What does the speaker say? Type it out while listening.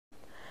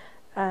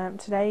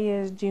Today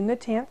is June the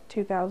 10th,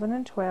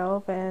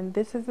 2012, and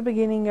this is the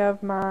beginning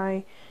of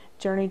my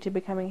journey to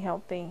becoming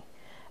healthy.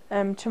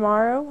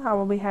 Tomorrow I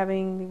will be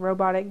having the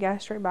robotic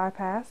gastric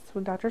bypass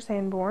with Dr.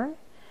 Sanborn.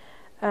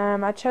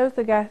 I chose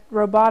the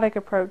robotic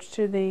approach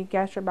to the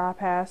gastric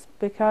bypass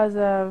because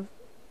of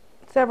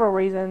several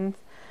reasons.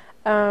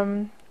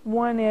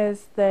 One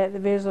is that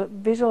the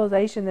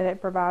visualization that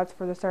it provides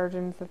for the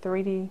surgeons, the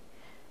 3D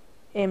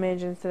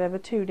image instead of a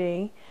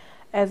 2D,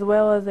 as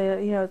well as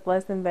it's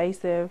less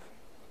invasive.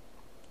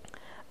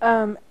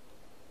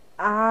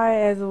 I,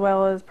 as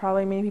well as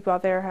probably many people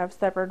out there, have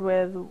suffered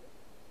with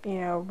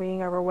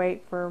being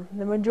overweight for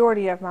the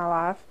majority of my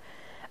life.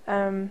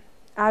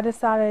 I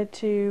decided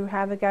to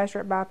have the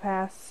gastric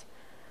bypass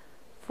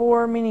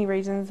for many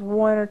reasons.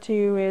 One or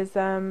two is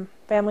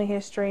family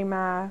history.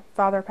 My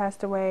father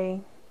passed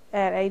away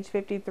at age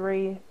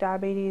 53,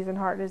 diabetes and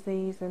heart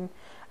disease, and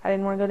I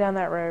didn't want to go down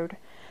that road.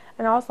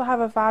 And I also have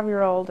a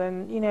 5-year-old,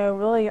 and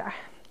really,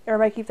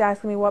 everybody keeps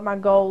asking me what my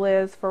goal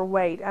is for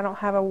weight. I don't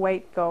have a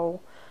weight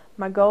goal.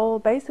 My goal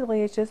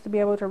basically is just to be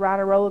able to ride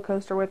a roller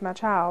coaster with my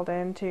child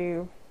and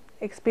to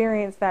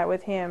experience that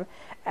with him.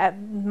 At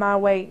my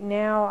weight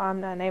now,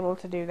 I'm unable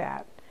to do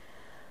that.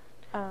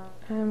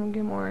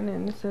 Good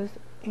morning. This is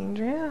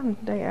Andrea.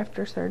 The day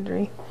after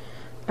surgery.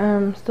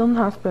 Still in the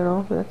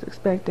hospital, but that's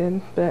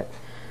expected. But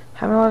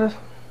having a lot of,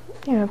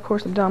 of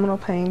course, abdominal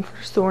pain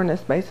for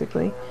soreness,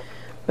 basically.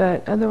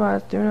 But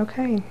otherwise, doing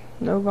okay.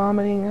 No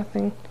vomiting,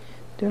 nothing.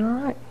 Doing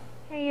all right.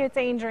 Hey, it's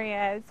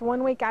Andrea. It's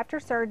 1 week after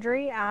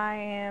surgery. I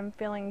am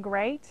feeling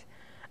great.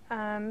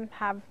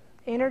 Have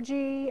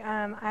energy.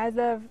 As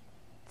of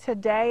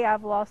today,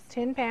 I've lost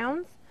 10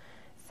 pounds.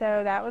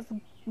 So that was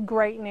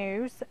great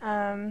news.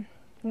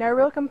 No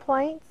real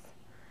complaints.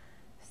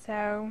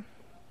 So,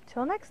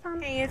 till next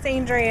time. Hey, it's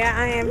Andrea.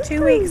 I am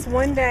 2 weeks,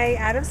 1 day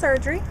out of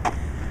surgery.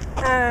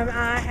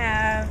 I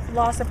have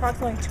lost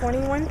approximately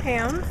 21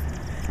 pounds.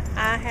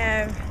 I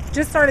have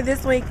just started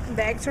this week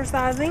the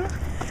exercising.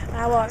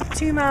 I walked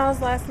 2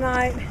 miles last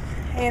night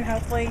and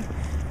hopefully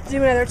do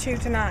another 2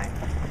 tonight.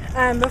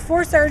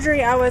 Before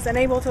surgery, I was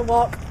unable to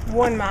walk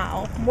 1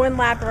 mile. 1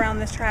 lap around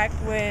this track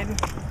would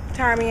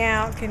tire me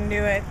out, couldn't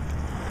do it.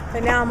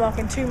 But now I'm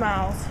walking 2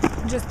 miles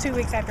just 2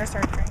 weeks after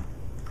surgery.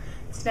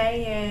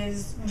 Today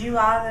is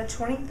July the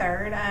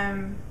 23rd.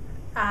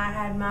 I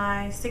had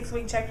my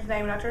 6-week check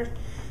today with Dr.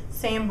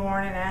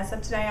 Sanborn, and as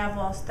of today I've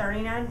lost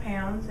 39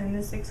 pounds in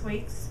the 6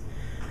 weeks.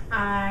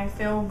 I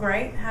feel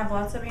great, have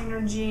lots of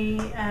energy.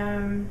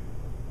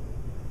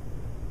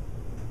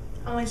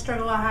 Only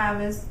struggle I have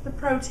is the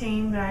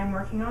protein, but I'm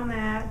working on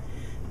that.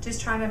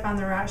 Just trying to find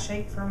the right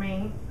shape for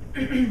me.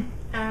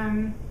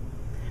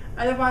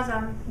 Otherwise,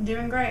 I'm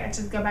doing great. I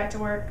just go back to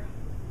work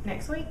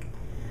next week.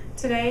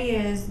 Today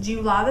is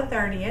July the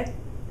 30th.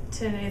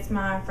 It's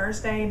my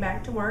first day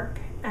back to work.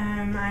 I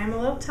am a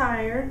little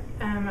tired.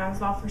 I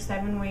was off for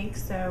 7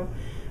 weeks, so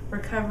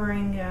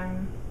recovering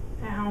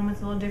at home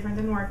is a little different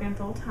than working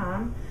full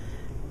time.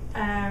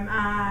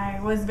 I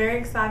was very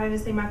excited to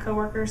see my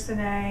coworkers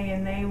today,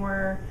 and they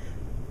were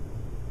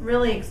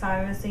really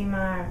excited to see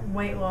my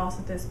weight loss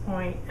at this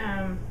point.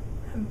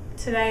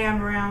 Today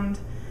I'm around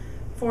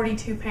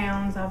 42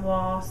 pounds I've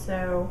lost,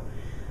 so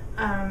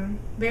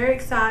very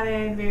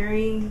excited,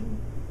 very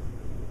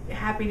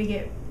happy to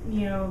get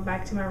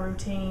back to my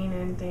routine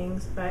and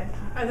things, but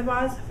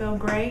otherwise I feel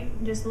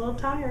great, just a little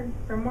tired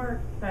from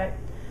work, but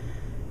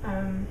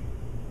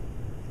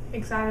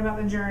excited about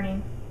the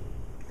journey.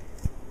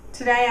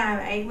 Today I'm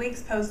 8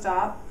 weeks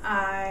post-op.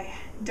 I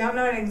don't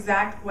know an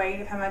exact weight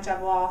of how much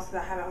I've lost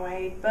because I haven't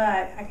weighed,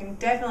 but I can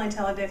definitely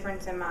tell a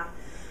difference in my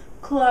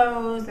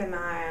clothes and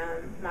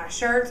my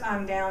shirts.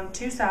 I'm down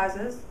 2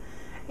 sizes.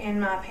 In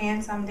my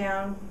pants I'm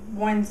down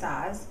 1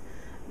 size.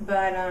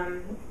 But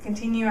I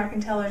can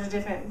tell there's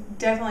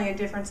definitely a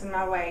difference in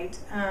my weight.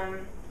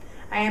 I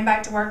am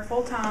back to work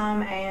full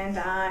time, and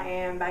I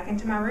am back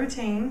into my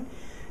routine.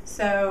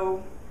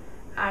 So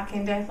I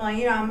can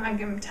definitely,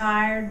 I'm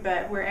tired,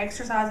 but we're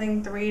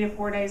exercising 3 to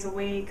 4 days a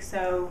week,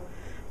 so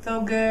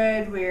feel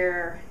good.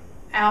 We're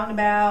out and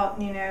about,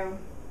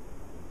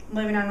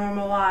 living our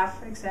normal life,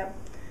 except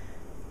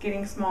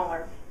getting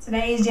smaller.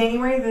 Today is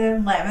January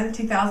the 11th,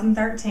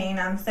 2013.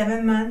 I'm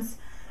 7 months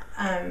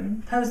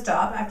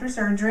post-op after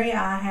surgery.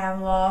 I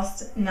have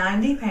lost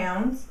 90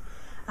 pounds.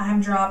 I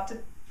have dropped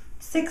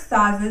 6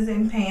 sizes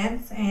in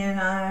pants, and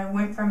I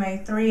went from a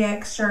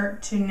 3X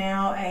shirt to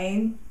now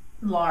a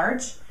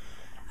large.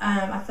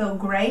 I feel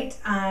great.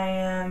 I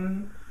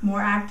am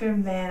more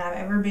active than I've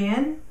ever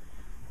been,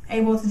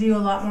 able to do a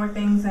lot more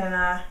things than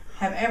I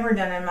have ever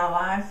done in my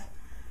life.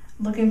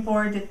 Looking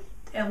forward to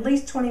at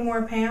least 20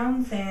 more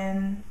pounds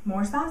and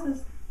more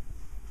sizes.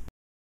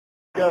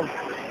 Go.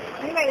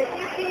 You made it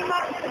 15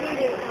 months to do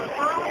this.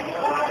 Finally,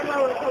 get on the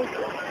roller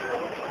coaster.